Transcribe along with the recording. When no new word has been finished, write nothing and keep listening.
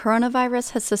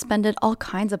Coronavirus has suspended all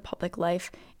kinds of public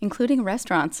life, including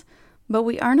restaurants. But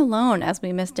we aren't alone as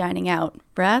we miss dining out.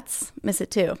 Rats miss it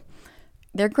too.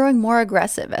 They're growing more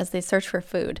aggressive as they search for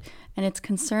food, and it's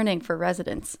concerning for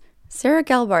residents. Sarah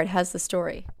Gelbart has the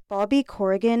story. Bobby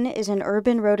Corrigan is an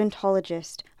urban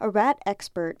rodentologist, a rat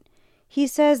expert. He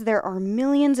says there are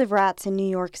millions of rats in New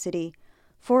York City.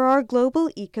 For our global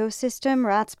ecosystem,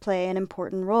 rats play an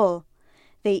important role.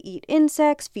 They eat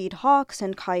insects, feed hawks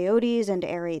and coyotes, and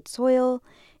aerate soil.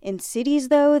 In cities,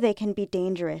 though, they can be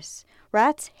dangerous.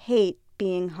 Rats hate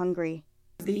being hungry.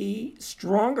 The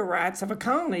stronger rats of a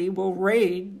colony will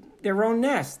raid their own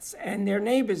nests and their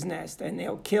neighbor's nest, and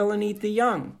they'll kill and eat the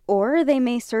young. Or they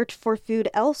may search for food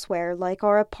elsewhere, like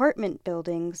our apartment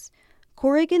buildings.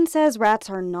 Corrigan says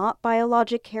rats are not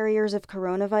biologic carriers of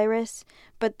coronavirus,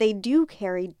 but they do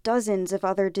carry dozens of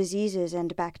other diseases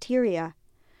and bacteria.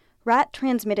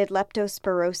 Rat-transmitted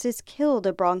leptospirosis killed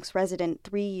a Bronx resident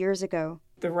 3 years ago.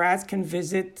 The rats can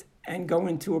visit and go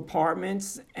into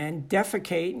apartments and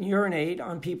defecate and urinate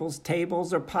on people's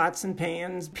tables or pots and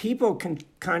pans. People can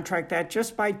contract that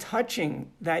just by touching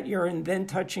that urine, then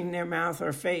touching their mouth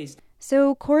or face.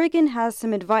 So Corrigan has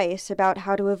some advice about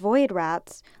how to avoid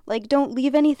rats, like don't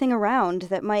leave anything around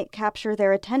that might capture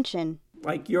their attention.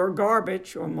 Like your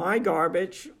garbage or my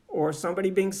garbage, or somebody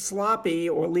being sloppy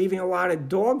or leaving a lot of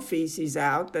dog feces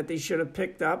out that they should have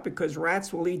picked up, because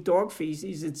rats will eat dog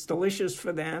feces. It's delicious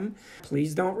for them.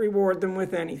 Please don't reward them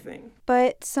with anything.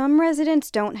 But some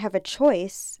residents don't have a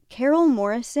choice. Carol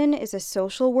Morrison is a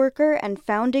social worker and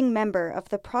founding member of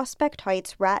the Prospect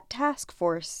Heights Rat Task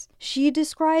Force. She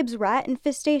describes rat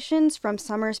infestations from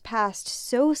summers past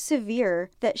so severe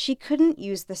that she couldn't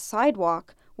use the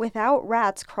sidewalk without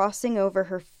rats crossing over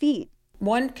her feet.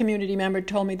 One community member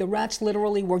told me the rats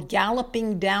literally were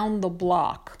galloping down the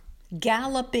block,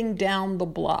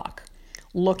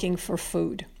 looking for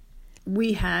food.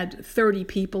 We had 30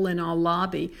 people in our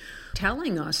lobby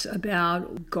telling us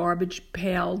about garbage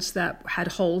pails that had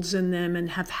holes in them and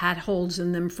have had holes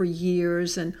in them for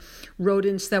years, and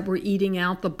rodents that were eating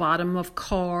out the bottom of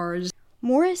cars.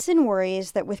 Morrison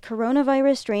worries that with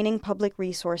coronavirus draining public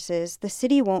resources, the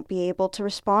city won't be able to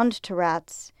respond to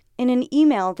rats. In an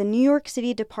email, the New York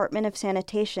City Department of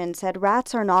Sanitation said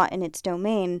rats are not in its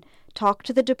domain. Talk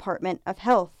to the Department of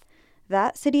Health.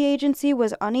 That city agency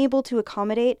was unable to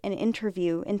accommodate an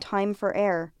interview in time for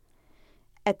air.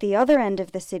 At the other end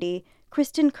of the city,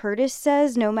 Kristen Curtis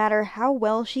says no matter how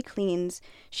well she cleans,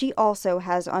 she also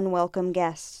has unwelcome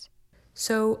guests.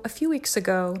 So a few weeks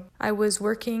ago, I was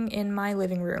working in my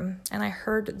living room and I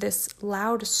heard this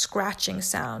loud scratching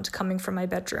sound coming from my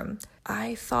bedroom.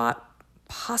 I thought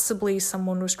possibly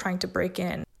someone was trying to break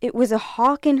in. It was a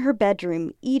hawk in her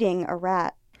bedroom eating a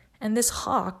rat. And this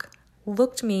hawk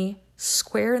looked me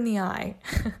square in the eye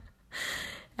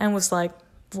and was like,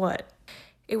 "What?"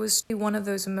 It was one of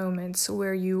those moments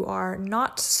where you are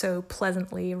not so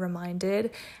pleasantly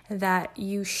reminded that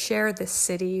you share this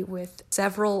city with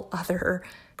several other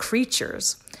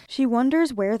creatures. She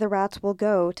wonders where the rats will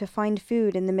go to find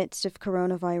food in the midst of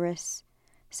coronavirus.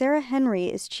 Sarah Henry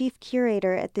is chief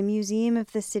curator at the Museum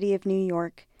of the City of New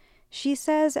York. She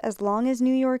says as long as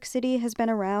New York City has been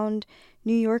around,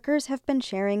 New Yorkers have been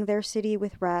sharing their city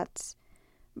with rats.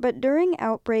 But during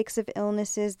outbreaks of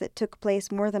illnesses that took place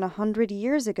more than 100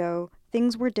 years ago,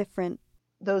 things were different.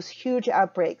 Those huge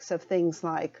outbreaks of things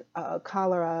like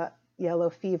cholera, yellow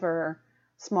fever,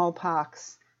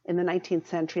 smallpox in the 19th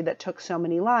century that took so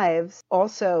many lives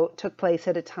also took place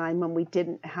at a time when we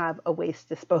didn't have a waste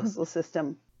disposal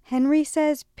system. Henry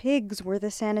says pigs were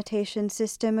the sanitation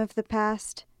system of the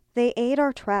past. They ate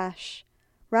our trash.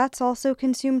 Rats also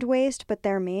consumed waste, but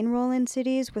their main role in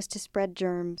cities was to spread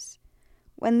germs.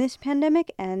 When this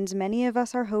pandemic ends, many of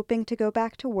us are hoping to go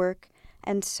back to work,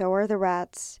 and so are the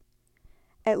rats.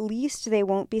 At least they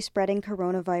won't be spreading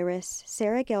coronavirus.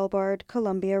 Sarah Gelbart,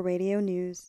 Columbia Radio News.